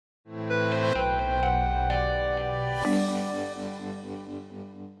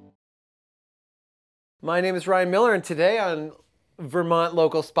My name is Ryan Miller, and today on Vermont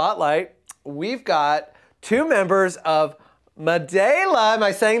Local Spotlight, we've got two members of Madaila. Am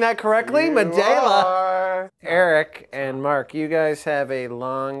I saying that correctly? You Madaila. are. Eric and Mark, you guys have a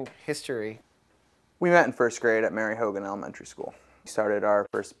long history. We met in first grade at Mary Hogan Elementary School. We started our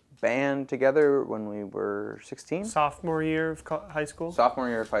first band together when we were 16. Sophomore year of high school? Sophomore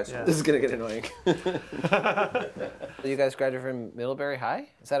year of high school. Yeah. This is going to get annoying. You guys graduated from Middlebury High?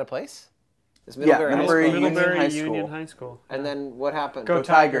 Is that a place? Is Middlebury High School? Middlebury Union High School. And then what happened? Go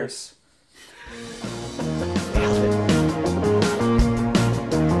Tigers.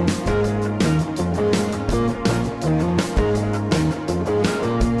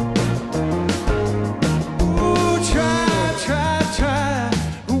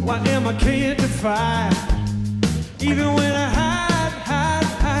 I can't define. Even when I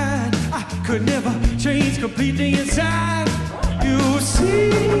hide, I could never change completely inside. You see,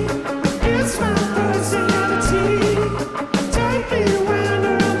 it's my personality. Take me when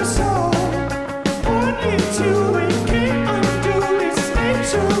around the soul. Born into it, can't undo this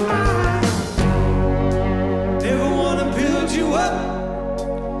nature of mine. Never wanna build you up,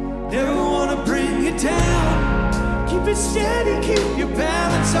 never wanna bring you down. Keep it steady, keep your balance.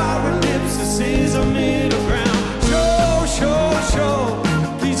 Our ellipsis a middle ground. Show.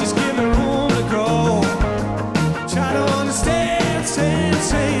 Please just give it room to grow. Try to understand,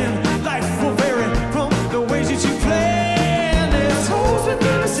 saying life will vary from the ways that you plan. There's holes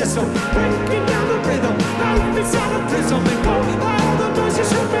within the system, breaking down the rhythm. Life inside a prism and go by all the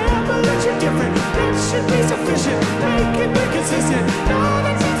noises. Remember that you're different. That should be sufficient. Make it be consistent. No,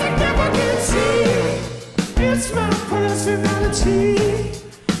 that's insignificant. It's my personality.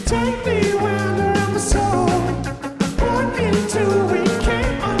 Take me when around the soul. Born into it,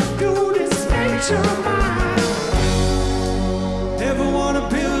 can't undo this nature of mine. Never wanna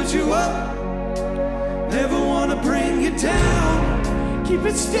build you up, never wanna bring you down. Keep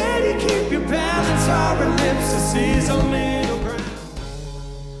it steady, keep your balance. Our ellipsis is a middle ground.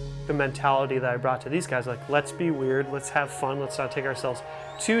 The mentality that I brought to these guys, like, let's be weird, let's have fun, let's not take ourselves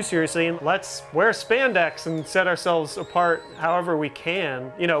too seriously, and let's wear spandex and set ourselves apart however we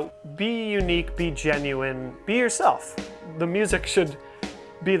can. You know, be unique, be genuine, be yourself. The music should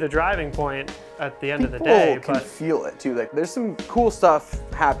be the driving point at the end of the day. People can feel it too. Like, there's some cool stuff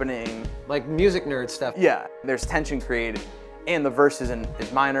happening. Like music nerd stuff. Yeah, there's tension created, and the verse is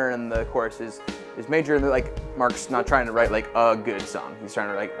minor and the chorus is major. And like, Mark's not trying to write like a good song. He's trying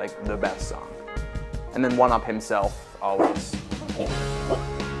to write like the best song, and then one up himself always.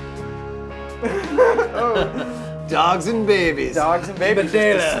 Dogs and babies. Dogs and babies.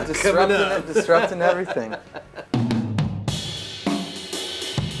 Madaila, Disrupting everything.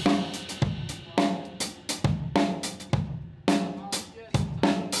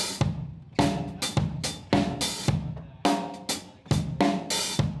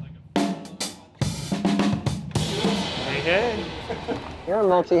 Hey. You're a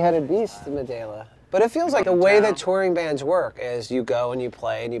multi-headed beast, Madaila. But it feels like the way that touring bands work is you go and you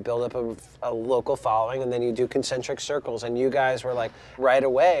play and you build up a local following, and then you do concentric circles. And you guys were like, right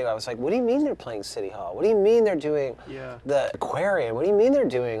away, I was like, what do you mean they're playing City Hall? What do you mean they're doing the aquarium? What do you mean they're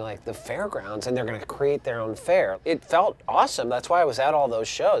doing like the fairgrounds and they're gonna create their own fair? It felt awesome. That's why I was at all those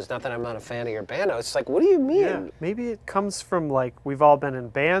shows. Not that I'm not a fan of your band. I was like, what do you mean? Yeah, maybe it comes from like, we've all been in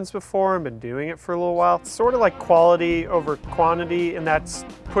bands before and been doing it for a little while. It's sort of like quality over quantity, and that's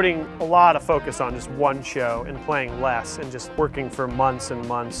putting a lot of focus on just one show and playing less and just working for months and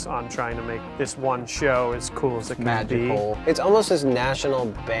months on trying to make this one show as cool as it can Magical. It's almost this national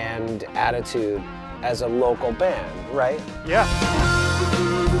band attitude as a local band, right? Yeah.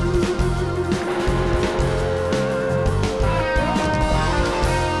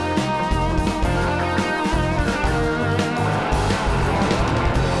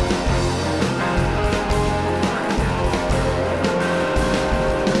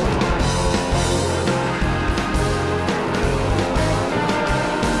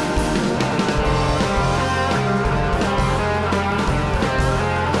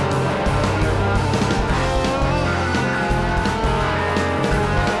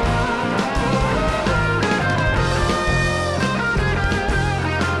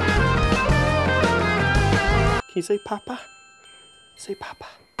 Can you say Papa? Say Papa.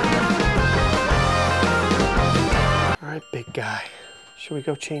 All right, big guy. Should we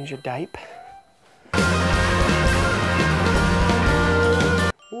go change your diaper?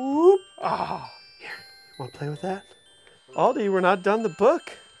 Whoop. Oh, here. Want to play with that? Aldi, we're not done the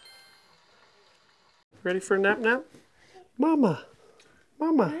book. Ready for a nap? Mama.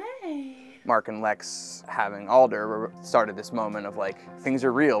 Mama. Hey. Mark and Lex having Alder started this moment of like, things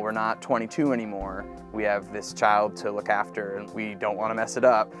are real, we're not 22 anymore. We have this child to look after and we don't want to mess it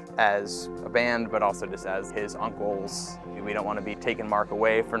up as a band, but also just as his uncles. We don't want to be taking Mark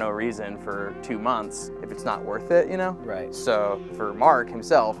away for no reason for 2 months if it's not worth it, you know? Right. So for Mark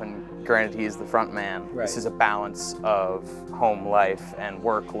himself, and granted he is the front man, Right. This is a balance of home life and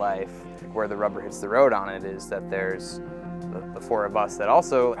work life. Where the rubber hits the road on it is that there's the 4 of us that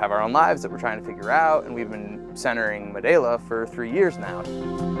also have our own lives that we're trying to figure out, and we've been centering Madaila for 3 years now.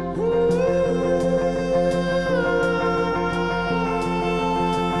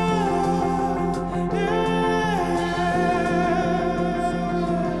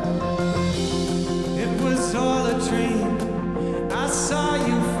 It was all a dream. I saw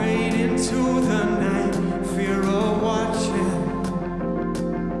you fade into the night, fear of watching.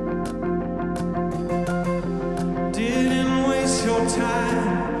 Didn't waste your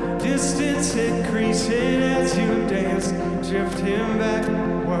time, distance increasing as you danced, drifting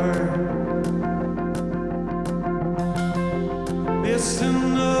backward. Missed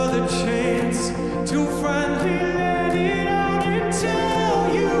another chance to finally let it out and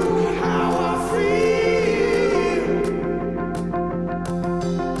tell you how I feel.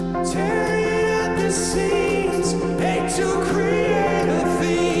 Tearing at the seams, hate to create a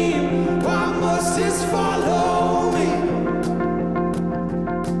theme. Why must this follow me?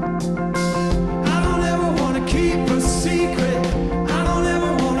 I don't ever want to keep a secret. I don't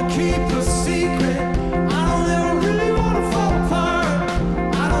ever want to keep a secret. I don't ever really want to fall apart.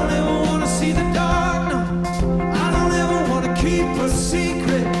 I don't ever want to see the dark, no. I don't ever want to keep a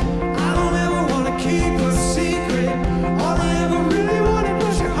secret. I don't ever want to keep a secret. All I ever really wanted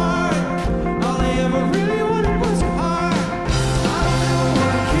was your heart. All I ever really wanted was your heart. I don't ever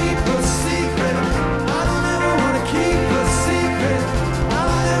want to keep a secret. I don't ever want to keep a secret. I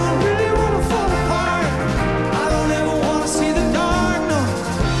don't ever really want to fall apart. I don't ever want to see the dark, no.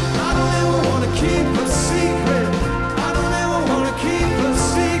 I don't ever want to keep a secret. I don't ever want to keep a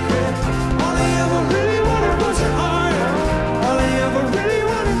secret. All I ever really wanted was your heart. All I ever really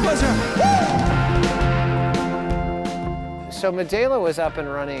wanted was your So Madaila was up and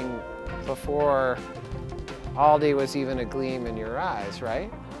running before Aldi was even a gleam in your eyes,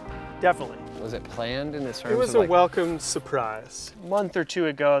 right? Definitely. Was it planned in the terms It was of a like, welcome surprise. A month or 2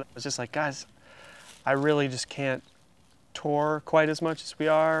 ago, I was just like, guys, I really just can't tour quite as much as we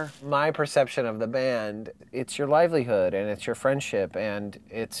are. my perception of the band, it's your livelihood and it's your friendship and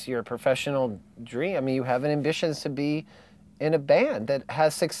it's your professional dream. I mean, you have an ambitions to be in a band that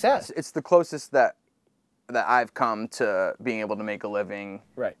has success. It's the closest that I've come to being able to make a living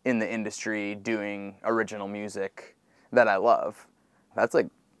Right. in the industry doing original music that I love. That's like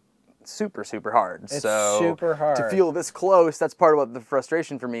super, super hard. It's so super hard. to feel this close, that's part of what the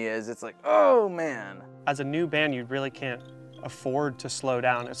frustration for me is. It's like, oh man. As a new band, you really can't afford to slow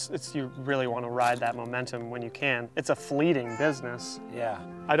down. It's you really want to ride that momentum when you can. It's a fleeting business. Yeah.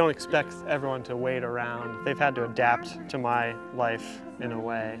 I don't expect everyone to wait around. They've had to adapt to my life in a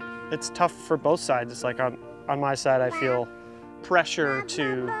way. It's tough for both sides. It's like on my side, I feel pressure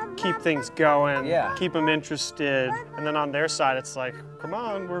to keep things going, Yeah. keep them interested, and then on their side, it's like, come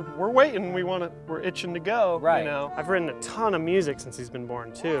on, we're waiting. We're itching to go. Right. You know, I've written a ton of music since he's been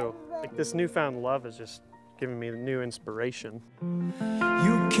born too. Like this newfound love is just giving me new inspiration.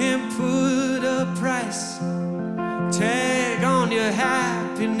 You can't put a price tag on your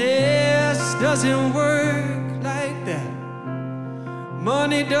happiness. Doesn't work like that.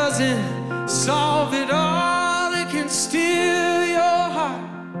 Money doesn't solve it all. It can steal your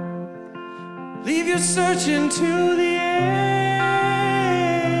heart, leave you searching to the end.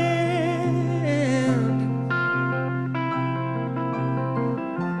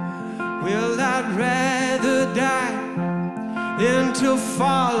 Well, I'd rather die than to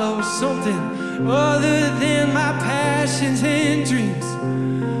follow something other than my passions and dreams.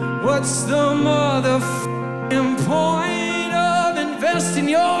 What's the motherfucking point of investing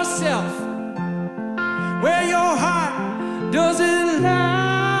yourself where your heart doesn't lie?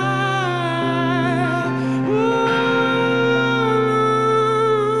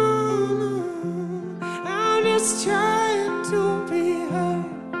 Ooh, I'm just trying to be heard.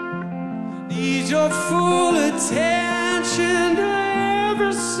 Need your full attention to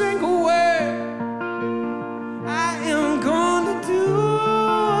every single word. I am gonna do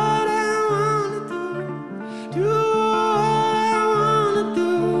what I wanna do what I wanna do,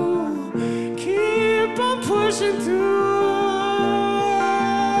 keep on pushing through.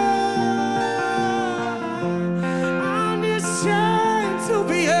 I'm just trying to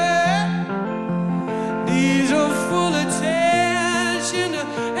be heard. Need your full attention to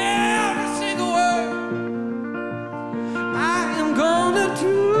every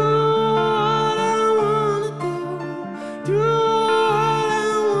do what I wanna do what I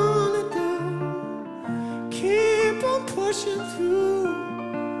wanna do, keep on pushing through.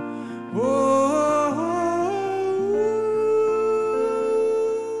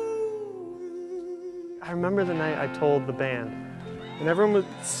 I remember the night I told the band, and everyone was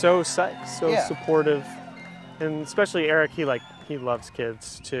so psyched, so supportive, and especially Eric. He loves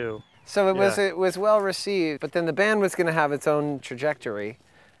kids too. So it was well received, but then the band was going to have its own trajectory,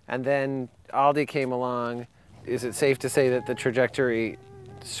 and then Aldi came along. Is it safe to say that the trajectory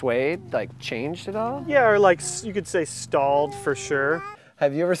swayed, like changed at all? Yeah, or like you could say stalled for sure.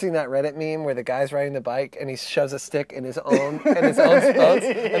 Have you ever seen that Reddit meme where the guy's riding the bike and he shoves a stick in his own spokes,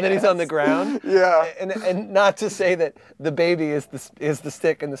 and then he's on the ground? Yeah. And not to say that the baby is the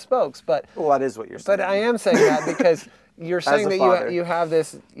stick and the spokes, but Well, that is what you're saying. but I am saying that because you're saying that you have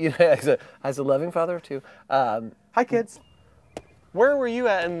this, as a loving father of two. Hi, kids. Where were you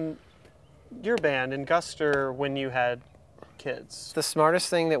at in your band in Guster when you had kids? The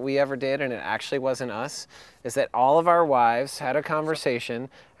smartest thing that we ever did, and it actually wasn't us, is that all of our wives had a conversation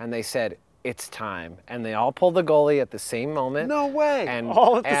and they said, it's time. And they all pulled the goalie at the same moment. No way. And,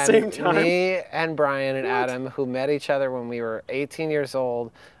 All at the same time? Me and Brian and Adam, who met each other when we were 18 years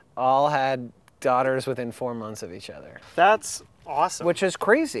old, all had daughters within 4 months of each other. That's awesome. Which is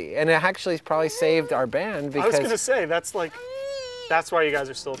crazy. And it actually probably saved our band because I was going to say, that's why you guys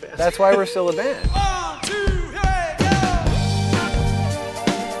are still a band. that's why we're still a band. 1, 2, 3, go!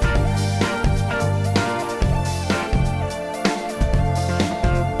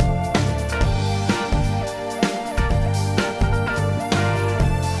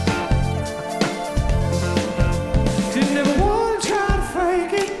 Didn't ever want to try to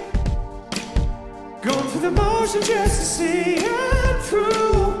fake it. Going through the motion just to see it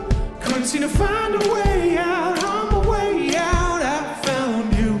through. Couldn't seem to find a way out. On my way out, I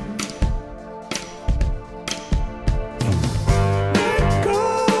found you. Let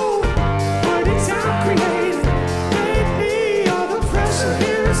go, but it's not created. Lately, all the pressure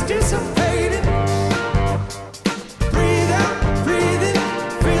here is dissipated. Breathe out, breathe in,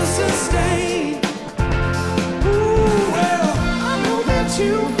 feel sustained. Ooh, well, I know that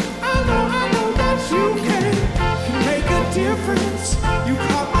I know that you can make a difference. You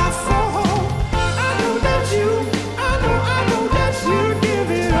caught my fall. I know that you give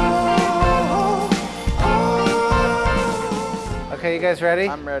it all. Okay, you guys ready?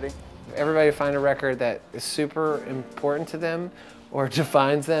 I'm ready. Everybody find a record that is super important to them or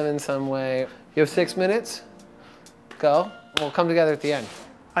defines them in some way. You have 6 minutes? Go. We'll come together at the end.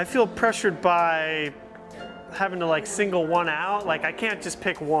 I feel pressured by having to single one out. I can't just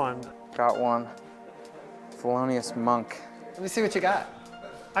pick one. Got one. Thelonious Monk. Let me see what you got.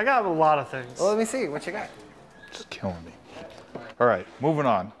 I got a lot of things. Well, let me see what you got. Just killing me. All right, moving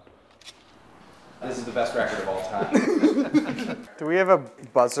on. This is the best record of all time. Do we have a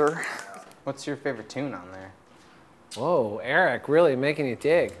buzzer? What's your favorite tune on there? Whoa, Eric, really making you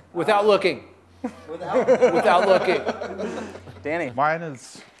dig. Without looking. Without looking. Danny. Mine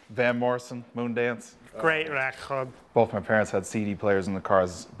is Van Morrison, Moondance. Great record. Both my parents had CD players in the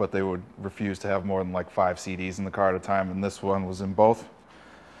cars, but they would refuse to have more than 5 CDs in the car at a time, and this one was in both.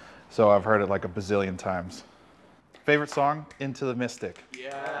 So I've heard it a bazillion times. Favorite song? Into the Mystic.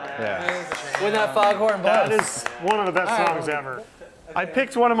 Yeah. When that foghorn blows. That is one of the best songs ever. I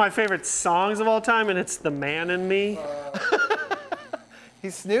picked one of my favorite songs of all time, and it's The Man in Me.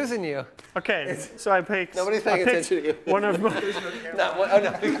 He's snoozing you. Okay, so I picked. Nobody's paying attention to you. One of my. Not one, oh,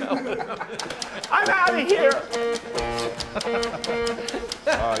 no. I'm out of here.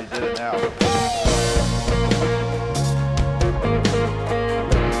 Oh, you did it now.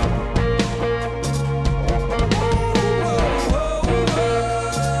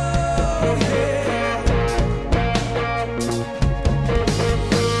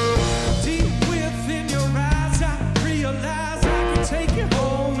 Deep within your eyes, I realize I can take you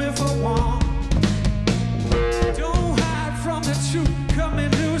home if I want. Don't hide from the truth,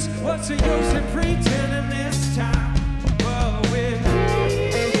 coming loose. What's the use in pretending this time? Well, we're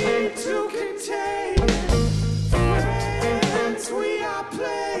free to contain. Friends, we are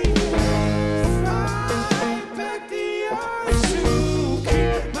playing. Fight back the urge to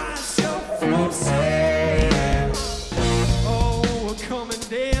keep myself from saying, oh, come and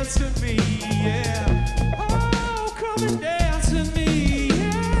dance with me, yeah. Oh, come and dance with me,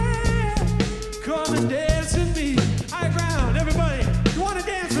 yeah. Come and dance with me. High ground, everybody. You want to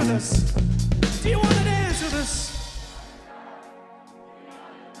dance with us? Do you want to dance with us?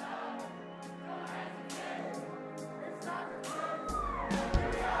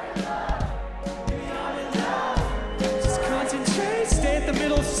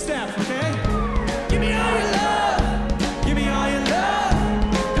 little step, okay? Give me all your love. Give me all your love.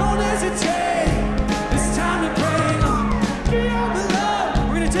 Don't hesitate. It's time to pray. Give me all the love.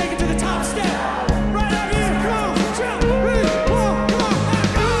 We're gonna take it to the top step. Right out here. Come on, jump. Ready? One, come on.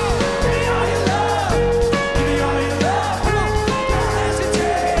 Go. Give me all your love. Give me all your love. Come on. Don't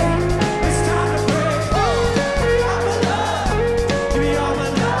hesitate. It's time to pray. Give me all my love. Give me all my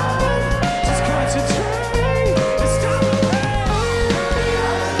love. Just concentrate. It's time to pray. Give me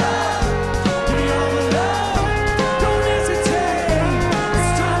all my love. Give me all my love. Don't hesitate.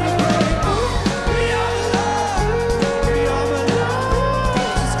 It's time to pray. Give me all my love. Give me all my love.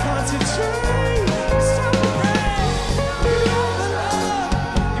 Just concentrate. It's time to pray. Give me all my love.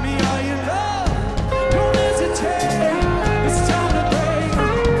 Give me all your love. Don't hesitate. It's time to pray.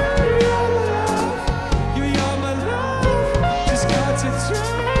 Give me all my love. Give me all my love. Just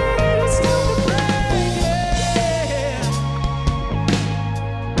concentrate. It's time to pray. Yeah.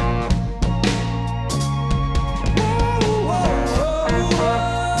 Whoa, whoa,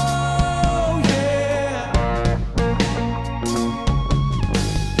 whoa, yeah.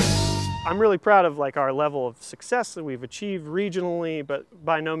 I'm really proud of like our level of success that we've achieved regionally, but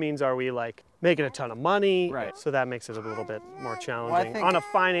by no means are we like making a ton of money. Right. So that makes it a little bit more challenging think- on a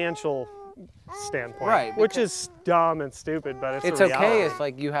financial standpoint. Right, Which is dumb and stupid, but it's It's a okay reality. if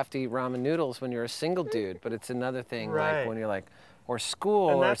like you have to eat ramen noodles when you're a single dude, but it's another thing Right. like when you're like, or school,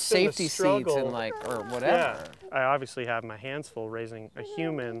 And or that's been the safety seats, struggle. and like, or whatever. Yeah, I obviously have my hands full raising a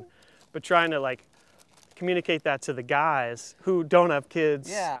human, but trying to like communicate that to the guys who don't have kids.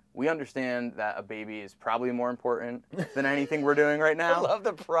 Yeah. We understand that a baby is probably more important than anything we're doing right now. I love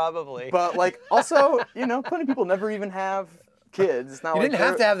the probably. But like, also, you know, plenty of people never even have kids. It's not you like didn't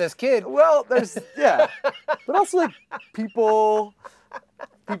have to have this kid. Well, there's yeah, but also like people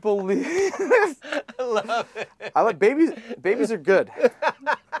leave. I love it. I like babies. Babies are good.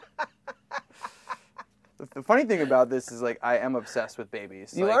 The funny thing about this is like I am obsessed with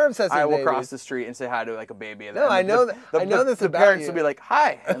babies. You Like, are obsessed with I will babies. cross the street and say hi to like a baby. And No, I know that. I know this the about parents you. will be like,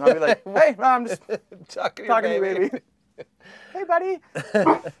 "Hi," and I'll be like, "Hey, no, I'm just Talking talking to your you, baby." Hey, buddy.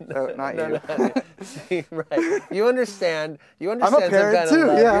 No, not you. Right. You understand. You I'm understand a parent some too.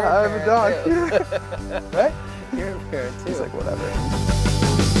 kind of love. Yeah, You're I have a parent, dog. Right? too. You're a parent too. He's like, whatever.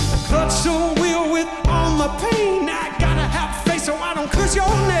 Clutch the wheel with all my pain. I gotta have faith so I don't curse your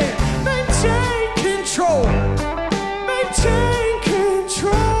name. Maintain control. Maintain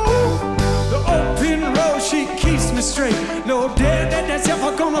control. The open road, she keeps me straight. No dead that's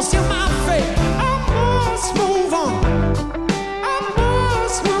ever gonna seal my fate. I must move on. I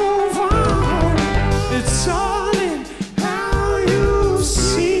must move on. It's all in how you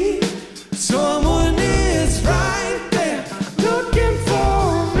see. Someone is right there looking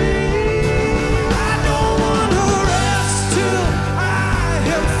for me. I don't wanna rest till I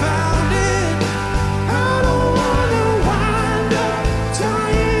have found it. I don't wanna wind up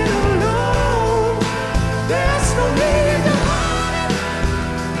dying alone. There's no need to hide it.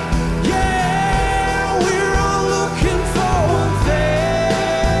 Yeah, we're all looking for one thing.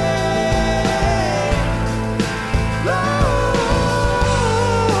 Love.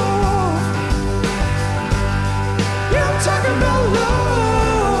 Yeah, I'm talking about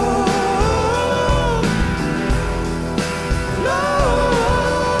love.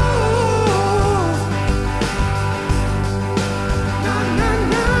 Love. Na na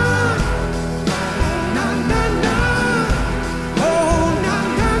na. Na na na. Oh na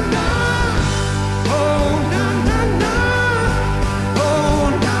na na. Oh na na na. Oh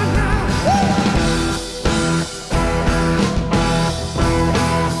na na.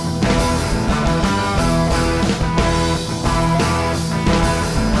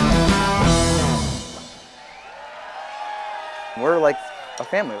 We're like a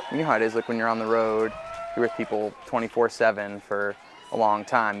family. You know how it is, like when you're on the road, you're with people 24/7 for a long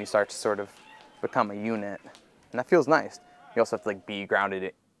time, you start to sort of become a unit. And that feels nice. You also have to like be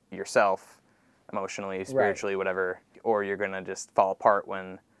grounded yourself, emotionally, spiritually, whatever, or you're gonna just fall apart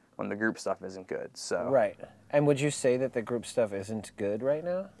when the group stuff isn't good. So Right. And would you say that the group stuff isn't good right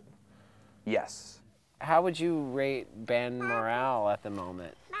now? yes. How would you rate band morale at the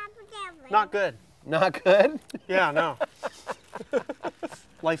moment? Not good. Not good? Yeah, no.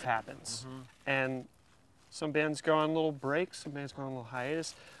 Life happens. And some bands go on little breaks, some bands go on a little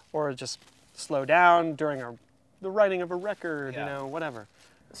hiatus, or just slow down during the writing of a record, you know, whatever.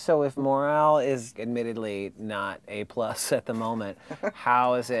 So if morale is admittedly not A+ at the moment,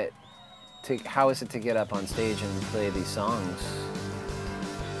 how is it to get up on stage and play these songs?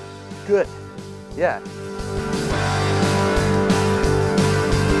 Good. Yeah.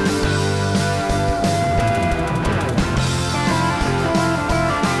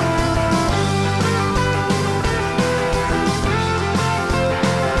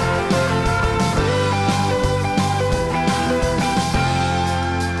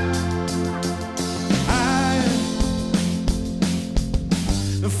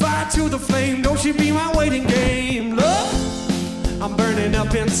 to the flame. Don't you be my waiting game. Love, I'm burning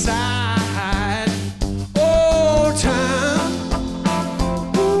up inside. Oh, time.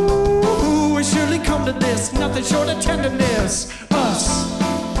 Ooh, we surely come to this. Nothing short of tenderness. Us,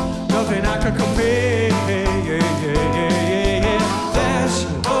 nothing I could compare. Flash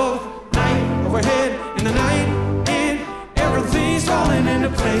of light overhead in the night, and everything's falling into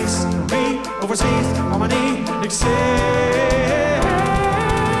place. Me overseas on my knee, except.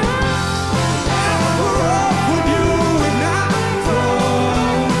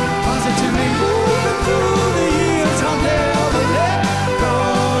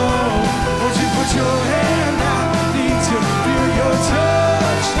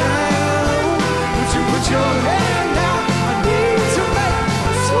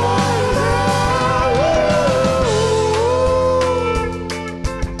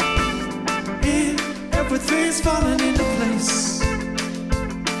 Everything's falling into place.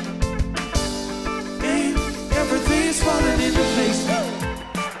 Everything's falling into place.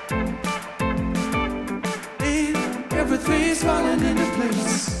 Everything's falling into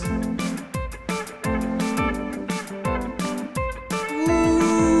place.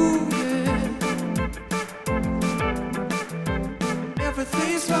 Ooh, yeah.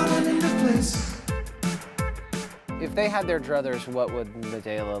 Everything's falling into place. If they had their druthers, what would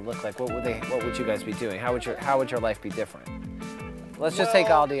Madaila look like? What would you guys be doing? How would your life be different? Let's just take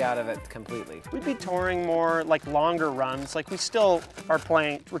Aldi out of it completely. We'd be touring more, like longer runs. Like we still are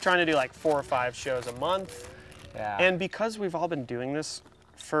playing, we're trying to do like 4 or 5 shows a month. Yeah. And because we've all been doing this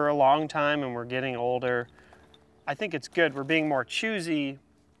for a long time and we're getting older, I think it's good. We're being more choosy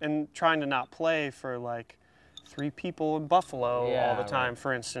and trying to not play for like 3 people in Buffalo all the time,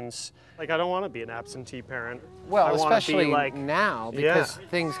 for instance. Like, I don't want to be an absentee parent. Well, especially like, now, because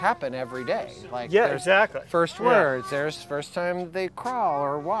things happen every day. Like, there's exactly. First words, there's first time they crawl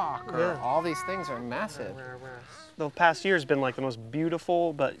or walk, or all these things are massive. The past year has been like the most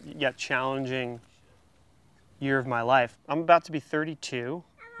beautiful but yet challenging year of my life. I'm about to be 32,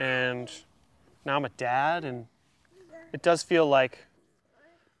 and now I'm a dad, and it does feel like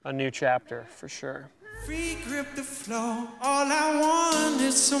a new chapter, for sure. Free grip the floor, all I want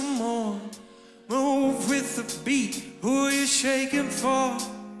is some more. Move with the beat, who you shaking for?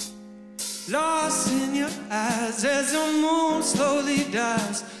 Lost in your eyes as the moon slowly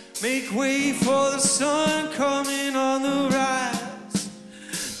dies. Make way for the sun coming on the rise.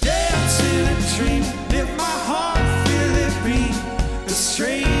 Dance in a dream, let my heart feel it beat. The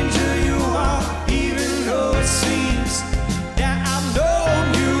stranger you are, even though it seems that I've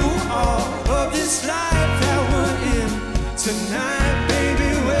known you all of this life. Tonight,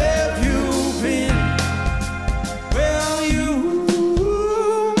 baby, where have you been? Well, you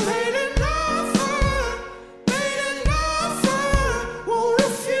made an offer, won't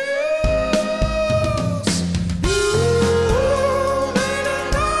refuse. You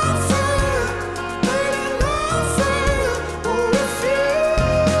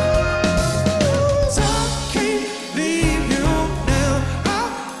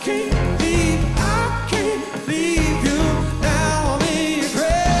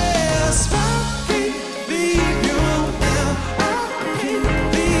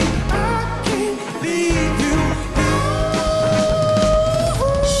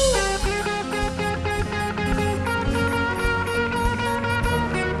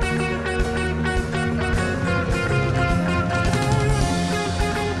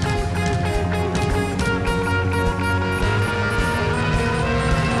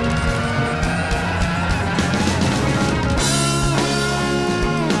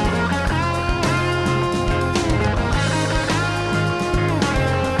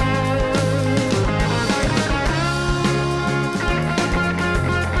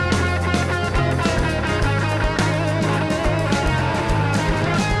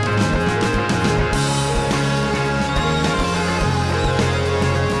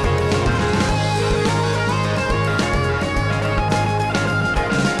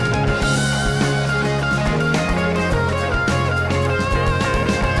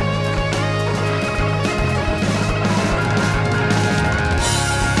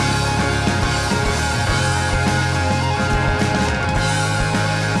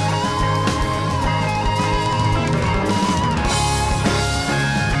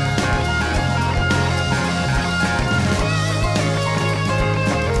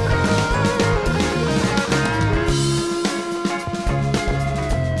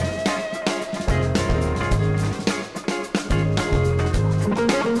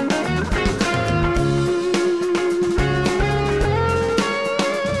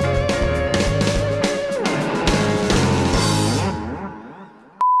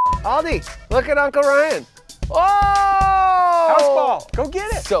Baldy, look at Uncle Ryan. Whoa! House ball, go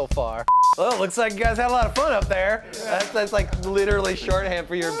get it. So far. Well, it looks like you guys had a lot of fun up there. That's like literally shorthand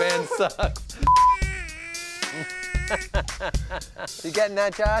for your band sucks. You getting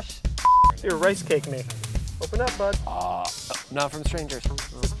that, Josh? You're a rice cake maker. Open up, bud. Not from strangers.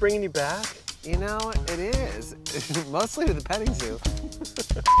 Is this bringing you back? You know, it is. Mostly to the petting zoo.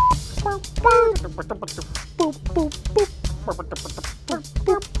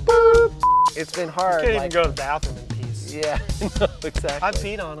 It's been hard. You can't even go to the bathroom in peace. Yeah, no, exactly. I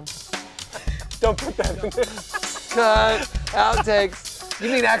peed on him. Don't put that in there. Cut. Outtakes.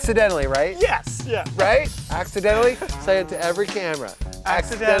 You mean accidentally, right? Yes, yeah. Right? Accidentally? Say it to every camera.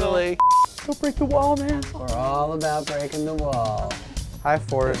 Accidentally. Don't break the wall, man. We're all about breaking the wall. Hi,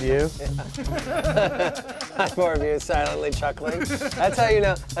 4 of you. Hi, 4 of you silently chuckling. That's how you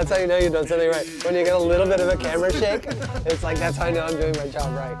know. That's how you know you've done something right. When you get a little bit of a camera shake, it's like that's how I know I'm doing my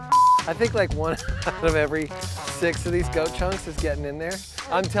job right. I think like 1 out of every 6 of these goat chunks is getting in there.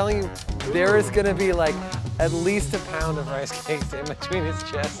 I'm telling you, there is gonna be like at least a pound of rice cakes in between his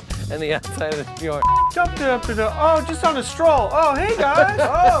chest and the outside of the fjord. Oh, just on a stroll. Oh, hey guys.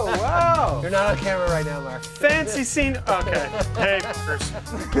 Oh, wow. You're not on camera right now, Mark. Fancy scene. Okay. Hey.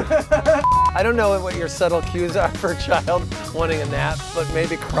 I don't know what your subtle cues are for a child wanting a nap, but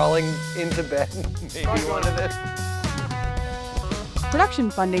maybe crawling into bed, maybe one of them. Production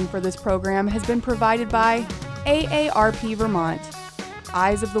funding for this program has been provided by AARP Vermont,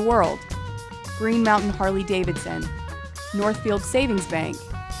 Eyes of the World, Green Mountain Harley-Davidson, Northfield Savings Bank,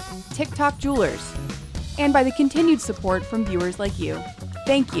 TikTok Jewelers, and by the continued support from viewers like you.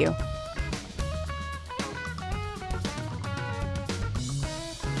 Thank you.